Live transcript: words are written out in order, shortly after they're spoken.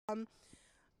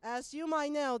As you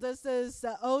might know, this is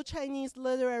the old Chinese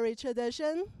literary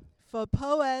tradition for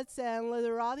poets and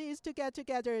literatis to get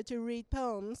together to read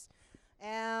poems.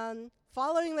 And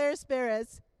following their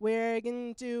spirits, we're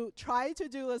going to try to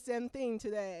do the same thing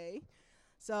today.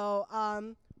 So,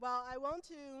 well, I want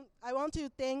to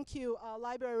thank you,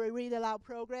 Library Read Aloud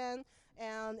program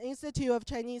and Institute of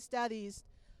Chinese Studies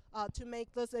to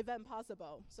make this event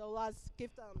possible. So let's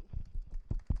give them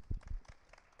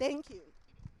thank you.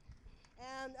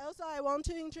 And also, I want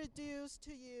to introduce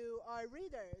to you our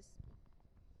readers.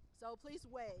 So please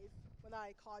wave when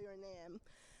I call your name.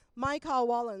 Michael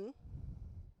Wallen.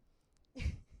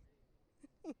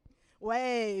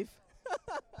 Wave.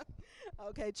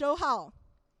 Okay, Zhou Hao.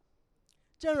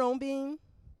 Zheng Rongbin.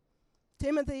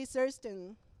 Timothy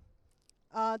Thurston.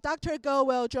 Dr. Go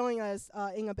will join us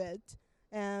in a bit.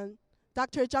 And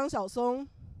Dr. Zhang Xiaosong.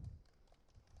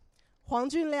 Huang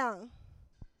Junliang.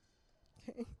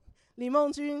 Okay. Li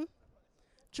Mengjun,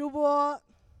 Zhu Bo,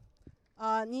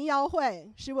 Ni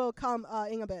Yaohui, she will come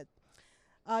in a bit.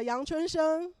 Yang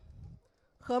Chunsheng,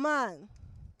 He Man,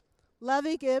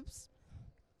 Levi Gibbs,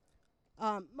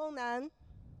 Meng Nan,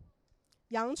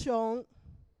 Yang Qiong,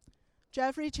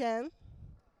 Jeffrey Chen,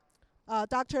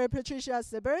 Dr. Patricia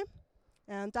Sibber,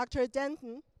 and Dr.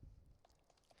 Denton,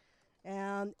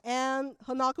 and Anne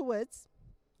Honakowitz,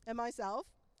 and myself,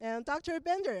 and Dr.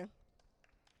 Bender.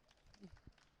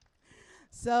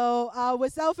 So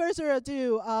without further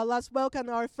ado, let's welcome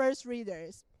our first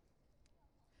readers.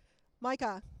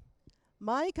 Micah,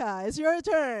 it's your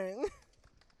turn.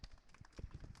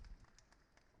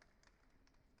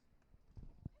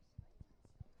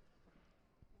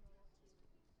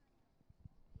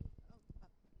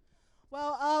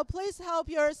 Well, please help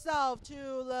yourself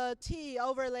to the tea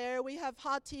over there. We have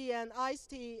hot tea and iced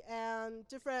tea and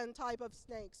different type of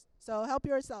snacks. So help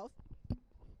yourself.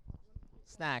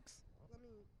 Snacks.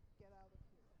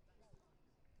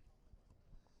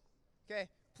 Okay,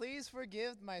 please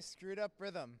forgive my screwed up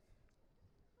rhythm.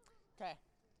 Okay,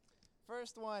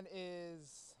 first one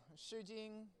is 诗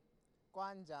经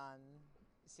观展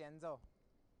闲奏.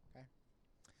 Okay.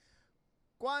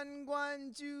 关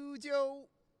关雎鸠，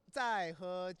在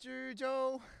河之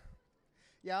洲。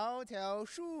窈窕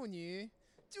淑女，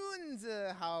君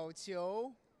子好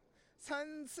逑。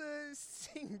参差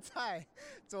荇菜，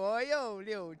左右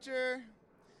流之。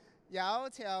窈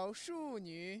窕淑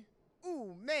女，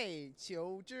寤寐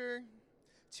求之。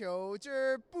求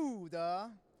之不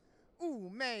得，寤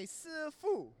寐思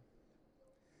妇。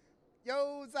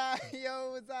悠哉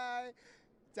悠哉，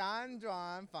辗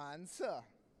转反侧。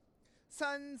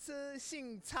参差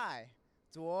荇菜，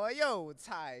左右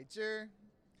采之。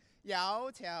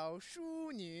窈窕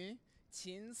淑女，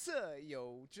琴瑟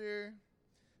友之。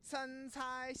参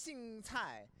差荇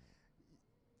菜，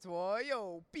左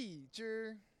右避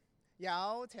之。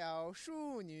窈窕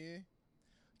淑女，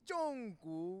钟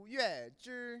鼓乐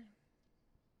之。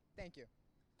Thank you.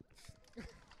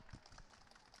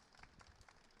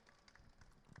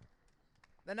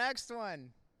 The next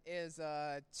one is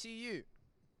Qi Yu.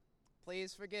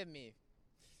 Please forgive me.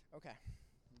 Okay.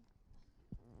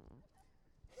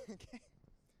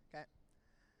 Okay.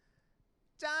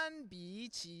 瞻彼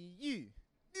其玉，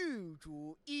玉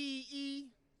主依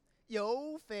依。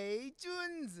犹非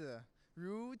君子，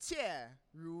如切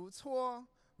如磋，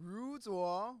如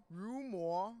琢如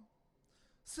磨。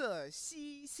色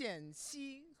兮宪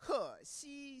兮，赫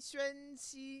兮喧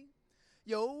兮。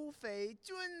犹非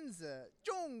君子，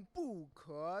众不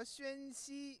可宣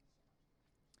兮。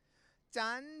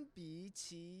瞻彼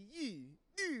其玉，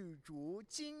玉主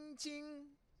青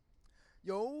青。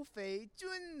犹非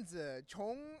君子，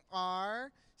重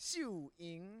而秀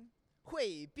盈。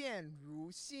惠变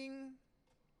如星。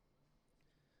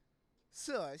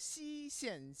色兮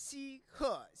宪兮，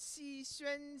赫兮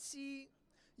喧兮。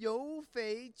犹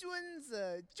非君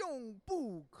子，众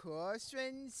不可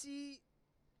宣兮。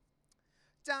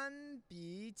瞻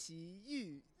彼其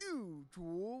玉，玉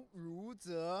主如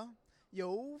泽。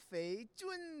犹非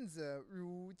君子，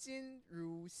如金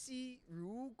如锡，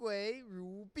如圭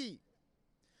如璧。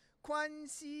宽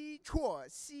兮绰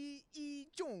兮，依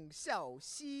众效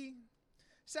兮。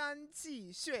山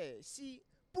气血兮，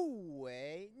不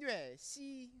为虐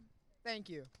兮。Thank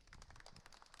you.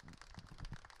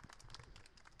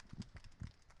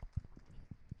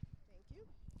 Thank you.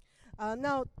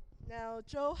 Now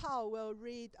Zhou Hao will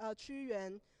read Qu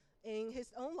Yuan in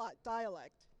his own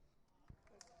dialect.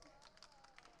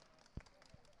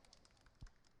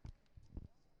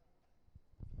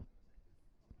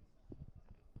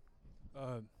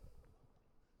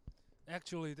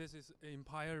 Actually, this is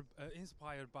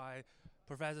inspired by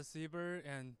Professor Sieber,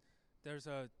 and there's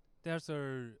a there's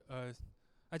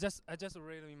I just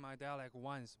read in my dialect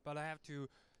once, but I have to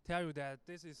tell you that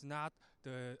this is not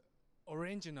the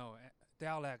original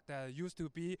dialect that used to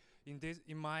be in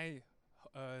my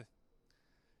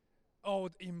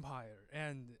old empire,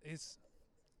 and it's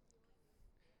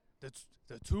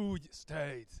the two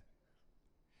states,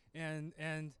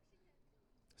 and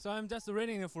so I'm just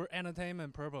reading it for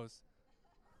entertainment purpose.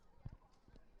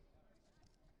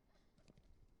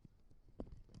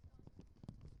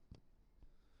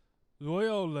 若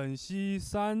有人兮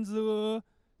三之阿，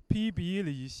披鼻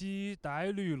李兮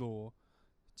带绿萝，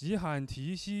饥寒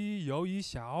啼兮犹一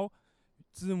笑，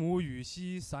子母语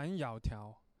兮三窈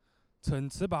窕。参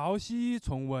差抱兮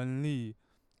从文理，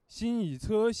心以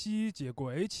车兮皆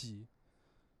归期。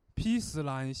披丝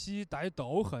兰兮带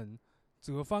斗痕，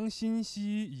折芳心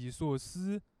兮以所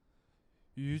思。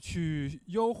欲去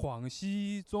幽篁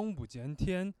兮终不见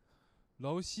天，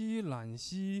楼兮兰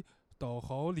兮斗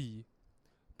后里。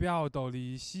表斗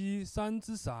里兮山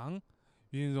之上，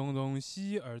云溶溶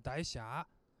兮而带下。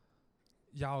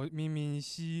遥冥冥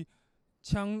兮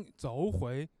羌骤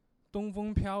回，东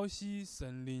风飘兮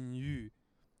森林雨。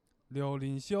刘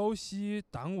伶秀兮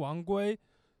当忘归，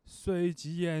随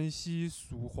机言兮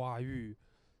抒花语。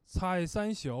采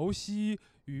山秀兮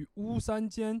于巫山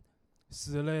间，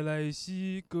石累累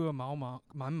兮葛茫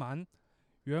茫。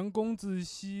愿公子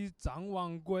兮张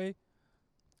王归，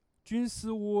君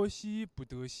使我兮不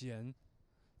得闲。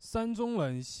山中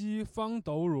人兮方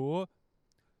斗弱，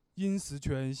饮食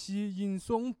全兮饮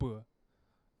松柏。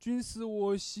君使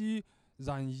我兮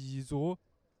然一坐，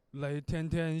泪甜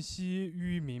甜兮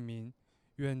雨冥冥。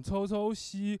愿抽抽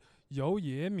兮又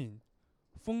夜明，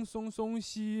风松松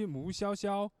兮木萧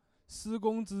萧。使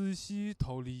公子兮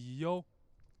投离忧。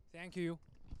Thank you.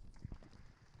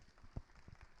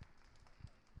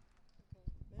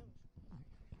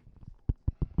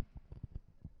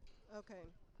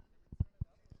 Okay.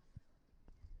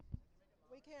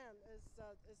 We can.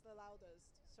 It's the loudest.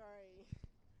 Sorry.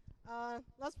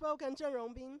 Let's welcome Zheng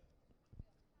Rongbin.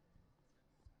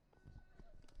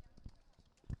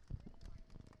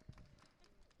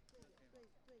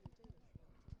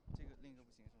 这个另一个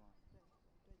不行是吗？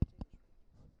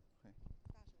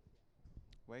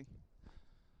喂。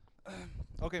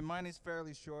Okay, mine is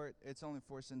fairly short. It's only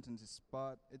 4 sentences,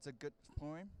 but it's a good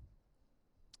poem.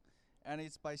 And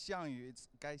it's by Xiang Yu. It's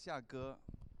垓下歌.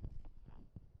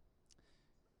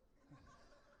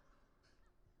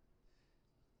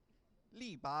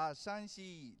力拔山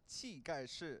兮气盖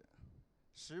世，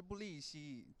时不利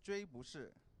兮骓不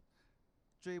逝。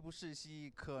骓不逝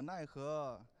兮可奈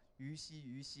何，虞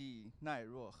兮奈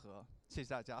若何。谢谢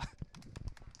大家。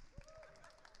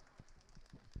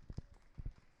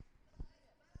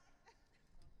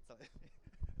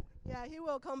Yeah, he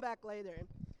will come back later.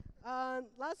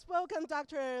 Let's welcome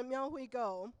Dr. Miao-Hui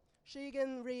Go. She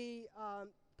can read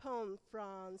poem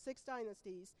from 6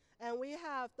 Dynasties. And we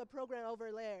have the program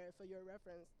over there for your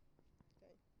reference.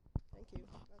 Okay, thank you.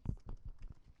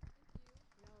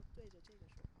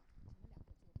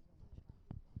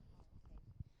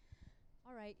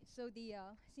 All right, so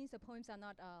since the poems are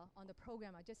not on the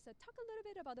program, I just talk a little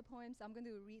bit about the poems. I'm going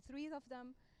to read 3 of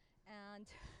them. And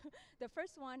the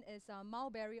first one is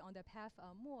Mulberry on the Path,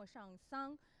 Mo Shang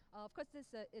Sang. Of course, this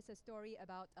is a story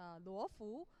about Luo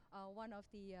Fu, one of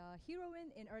the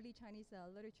heroine in early Chinese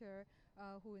literature,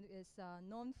 who is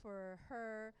known for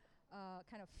her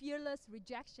kind of fearless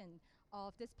rejection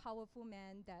of this powerful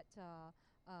man that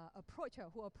approached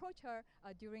her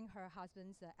during her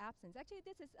husband's absence. Actually,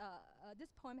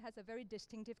 this poem has a very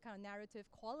distinctive kind of narrative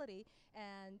quality,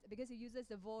 and because it uses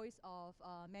the voice of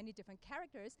many different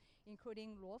characters,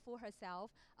 including Luo Fu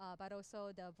herself, but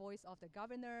also the voice of the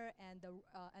governor and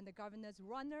the governor's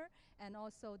runner, and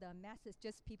also the masses,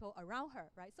 just people around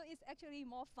her, right? So it's actually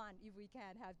more fun if we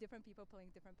can have different people playing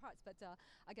different parts. But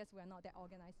I guess we're not that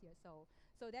organized here, so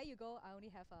there you go. I only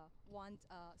have one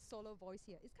solo voice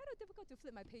here. It's kind of difficult to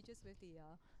flip my pages with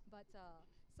the,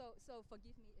 so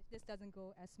forgive me if this doesn't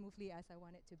go as smoothly as I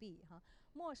want it to be.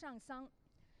 陌上桑，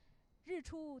日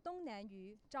出东南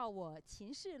隅，照我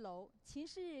秦氏楼。秦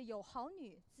氏有好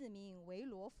女，自名为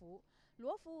罗浮。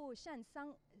罗浮善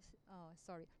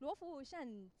罗浮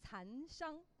善蚕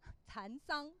桑，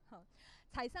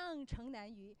采桑城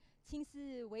南隅。青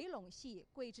丝为陇系，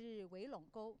桂枝为陇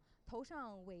钩。头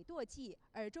上尾堕髻，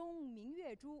耳中明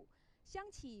月珠。香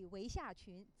起为下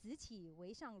裙，紫起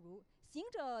为上襦。行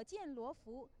者见罗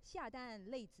浮，下担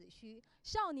泪子虚。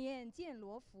少年见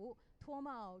罗浮，脱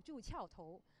帽助翘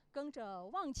头。耕者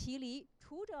忘其犁，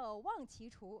锄者忘其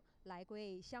锄。来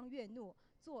归相悦怒，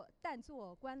但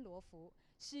作观罗浮。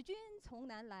使君从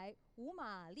南来，无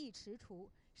马力驰锄。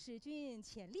使君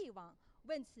遣力往，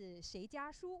问此谁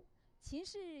家书？秦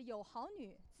氏有好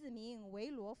女，自名为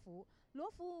罗浮。罗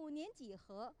浮年几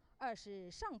何？20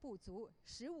尚不足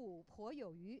，15颇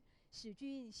有余。使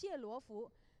君谢罗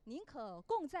浮，宁可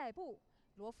共在部。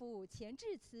罗浮前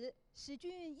致辞，使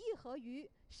君意何余？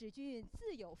使君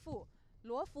自有妇。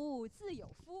罗浮自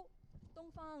有夫。东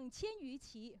方千余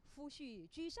骑，夫婿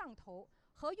居上头。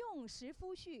何用识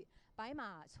夫婿？白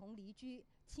马从离驹。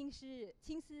青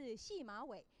丝系马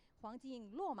尾，黄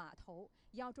金落马头。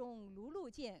腰中辘辘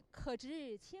剑，可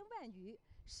值千万余。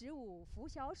15拂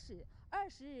晓使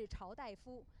，20朝大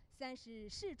夫，30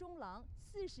侍中郎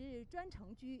，40专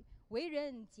承居。为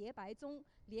人洁白宗，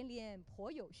连连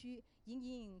颇有虚。隐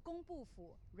隐工部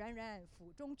府，软软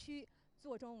府中区。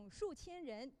座中数千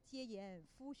人，皆言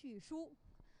夫婿书。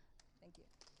Thank you.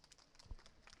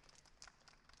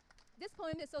 This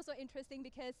poem is also interesting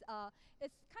because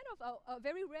it's kind of a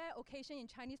very rare occasion in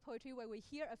Chinese poetry where we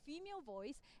hear a female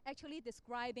voice actually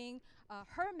describing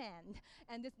her man.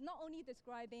 And it's not only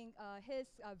describing his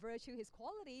virtue, his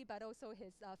quality, but also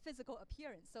his physical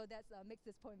appearance. So that makes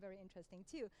this poem very interesting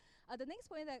too. The next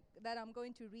poem that I'm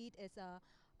going to read is a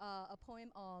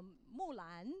poem on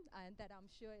Mulan, and that I'm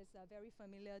sure is very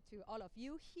familiar to all of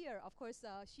you here. Of course,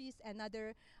 she's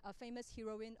another famous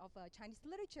heroine of Chinese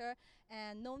literature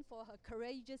and known for her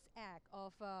courageous act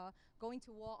of going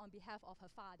to war on behalf of her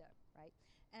father, right?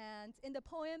 And in the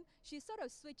poem, she sort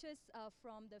of switches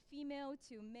from the female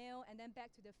to male and then back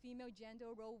to the female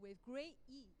gender role with great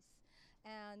ease.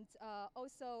 And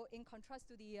also, in contrast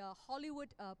to the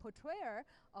Hollywood portrayal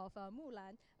of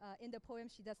Mulan, in the poem,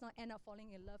 she does not end up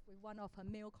falling in love with one of her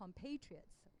male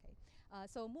compatriots. Okay,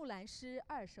 so 木兰诗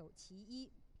2首其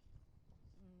一。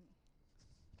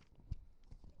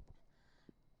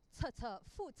策策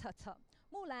复策策，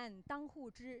木兰当户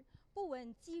织。不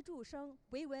闻机杼声，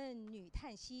惟闻女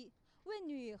叹息。问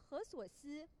女何所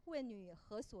思？问女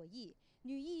何所忆？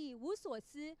女亦无所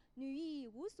思，女亦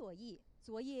无所忆。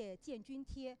昨夜见军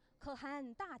帖，可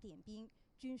汗大点兵。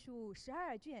军书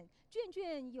12卷，卷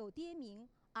卷有爹名。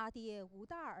阿爹无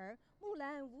大儿，木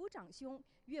兰无长兄。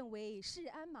愿为市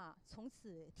鞍马，从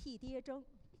此替爹征。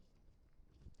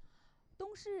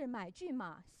东市买骏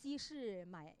马，西市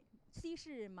买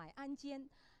鞍鞯。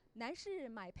南市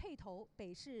买辔头，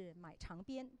北市买长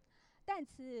鞭。但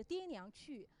此爹娘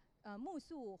去，暮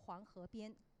宿黄河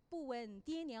边。不闻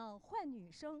爹娘唤女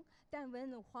声，但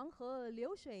闻黄河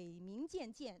流水鸣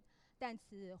溅溅。但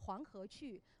此黄河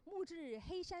去，暮至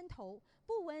黑山头。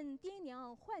不闻爹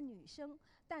娘唤女声，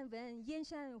但闻燕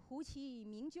山胡骑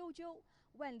鸣啾啾。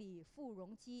万里赴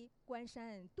戎机，关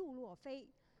山度洛飞。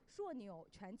朔钮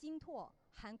传金柝，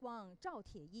寒光照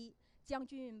铁衣。将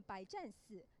军百战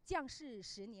死，将士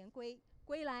10年归。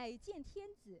归来见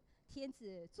天子，天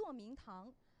子坐明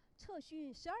堂。撤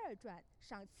勋12转，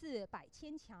赏赐100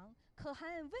千强。可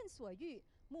汗问所欲，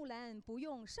木兰不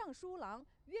用尚书郎。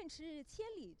愿驰千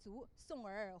里足，送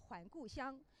儿还故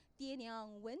乡。爹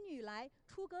娘闻女来，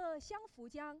出歌相扶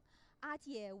将。阿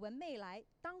姐闻妹来，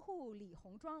当户理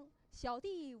红妆。小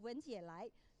弟闻姐来，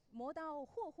磨刀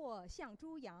霍霍向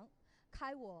猪羊。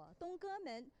开我东阁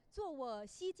门，坐我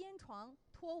西间床。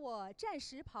脱我战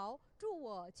时袍，助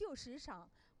我旧时裳。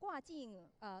挂镜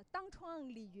当窗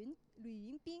理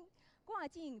云鬓，挂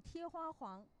镜贴花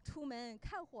黄。出门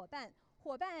看伙伴，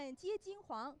伙伴皆金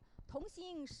黄。同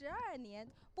行12年，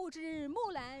不知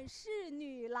木兰是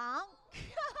女郎。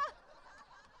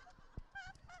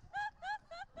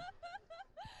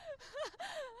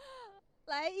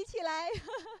来，一起来。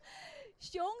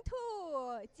雄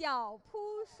兔脚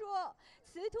扑朔，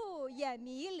雌兔眼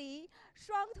迷离。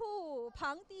双兔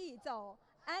傍地走，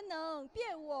安能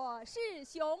辨我是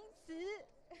雄雌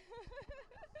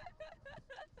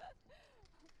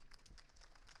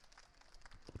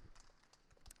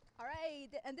？All right,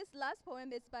 and this last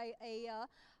poem is by a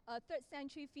 3rd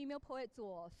century female poet,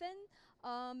 Zuo Fen.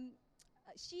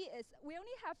 We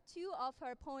only have 2 of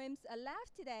her poems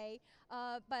left today,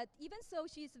 but even so,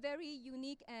 she's very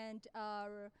unique and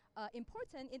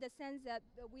important in the sense that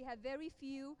we have very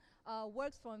few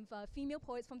works from female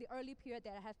poets from the early period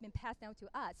that have been passed down to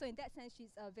us. So in that sense,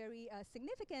 she's very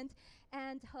significant,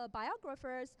 and her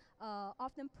biographers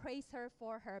often praise her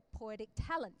for her poetic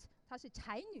talent. 她是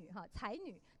才女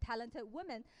talented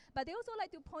woman. But they also like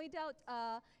to point out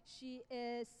she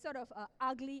is sort of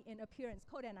ugly in appearance,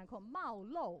 quote and unquote, 貌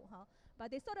陋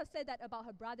But they sort of said that about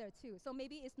her brother too. So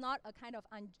maybe it's not a kind of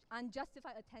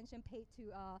unjustified attention paid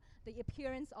to the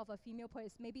appearance of a female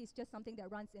poet. Maybe it's just something that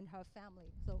runs in her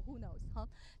family. So who knows,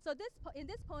 So in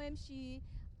this poem, she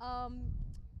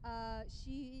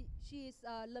She is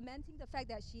lamenting the fact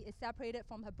that she is separated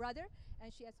from her brother,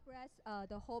 and she expressed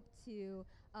the hope to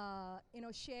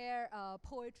share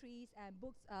poetries and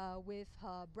books with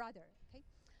her brother. Okay.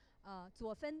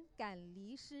 左分赶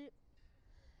离诗，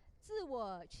自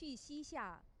我去西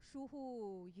下，疏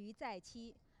忽余在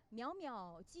期。渺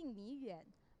渺近弥远，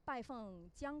拜奉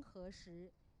江河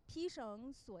时。披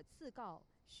绳索赐告，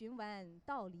寻完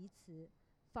道离辞。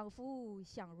仿佛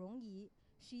想容仪，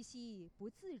虚兮不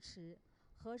自持。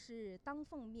何时当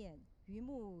奉面，于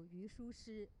目于书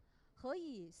诗。何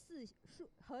以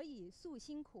诉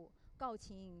辛苦，告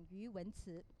情于文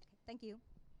辞。Thank you.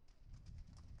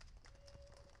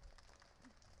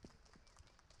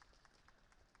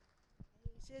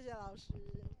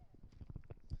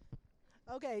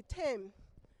 Okay, Tim,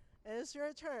 it's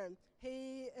your turn.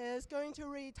 He is going to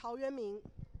read 陶渊明.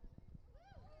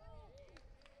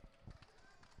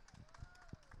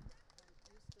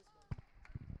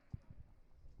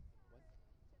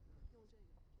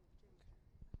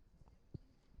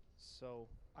 So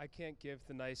I can't give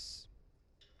the nice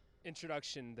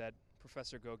introduction that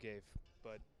Professor Go gave,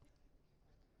 but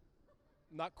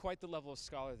not quite the level of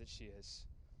scholar that she is.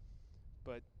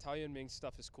 But Tao Yuanming's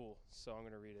stuff is cool, so I'm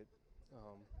going to read it.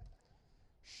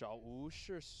 少无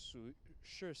世俗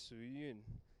韵，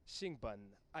性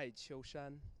本爱丘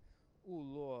山。误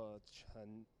落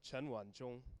尘晚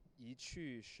中，一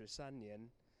去13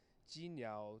年。羁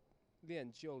鸟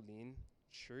恋旧林，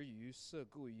池鱼色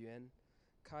故渊。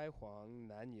开荒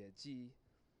南野际，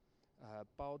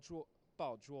抱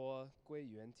拙归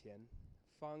园田。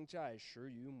方寨10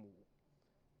余亩，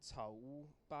草屋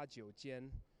8、9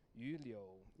间。榆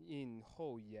柳荫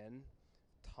后檐，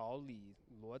桃李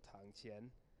罗堂前。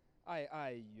爱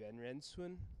爱远人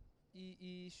村，依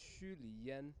依墟里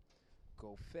烟。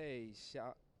狗吠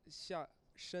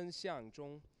深巷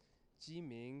中，鸡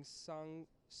鸣桑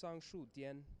树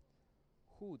颠。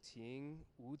户庭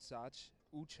无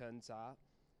尘杂，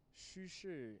虚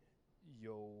室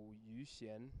有余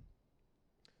闲。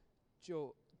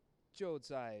就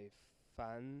在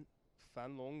樊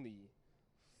笼里，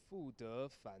复得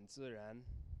返自然。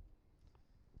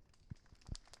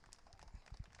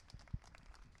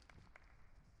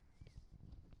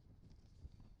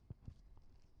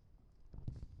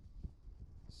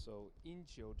So 因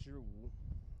酒之无，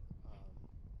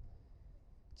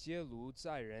街庐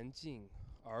在人境，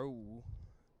而无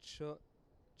车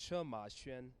马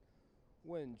喧。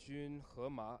问君何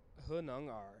能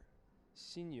尔？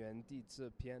心源地自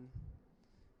偏。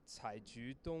采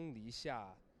菊东篱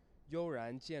下，悠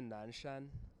然见南山。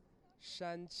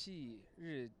山气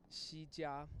日夕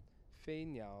佳，飞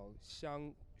鸟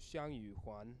相与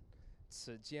还。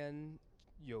此间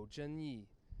有真意，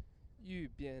欲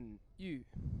辨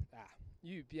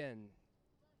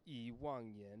已忘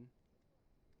言。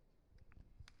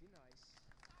Be nice.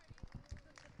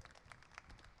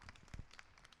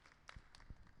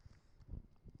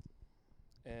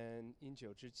 And 饮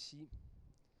酒之妻。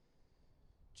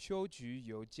秋菊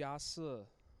有佳色，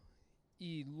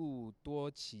异露多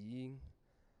奇英。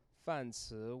泛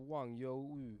词忘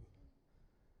忧郁，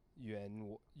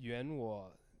远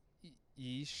我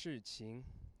一世情。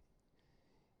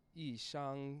一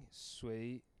觞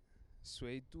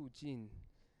随度尽，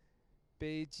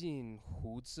杯尽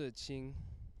胡自清。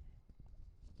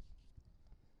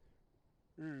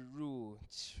日入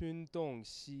春洞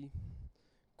悉，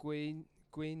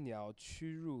归鸟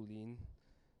趋入林。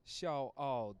笑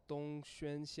傲东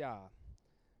轩下，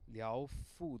聊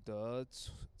复得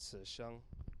此生。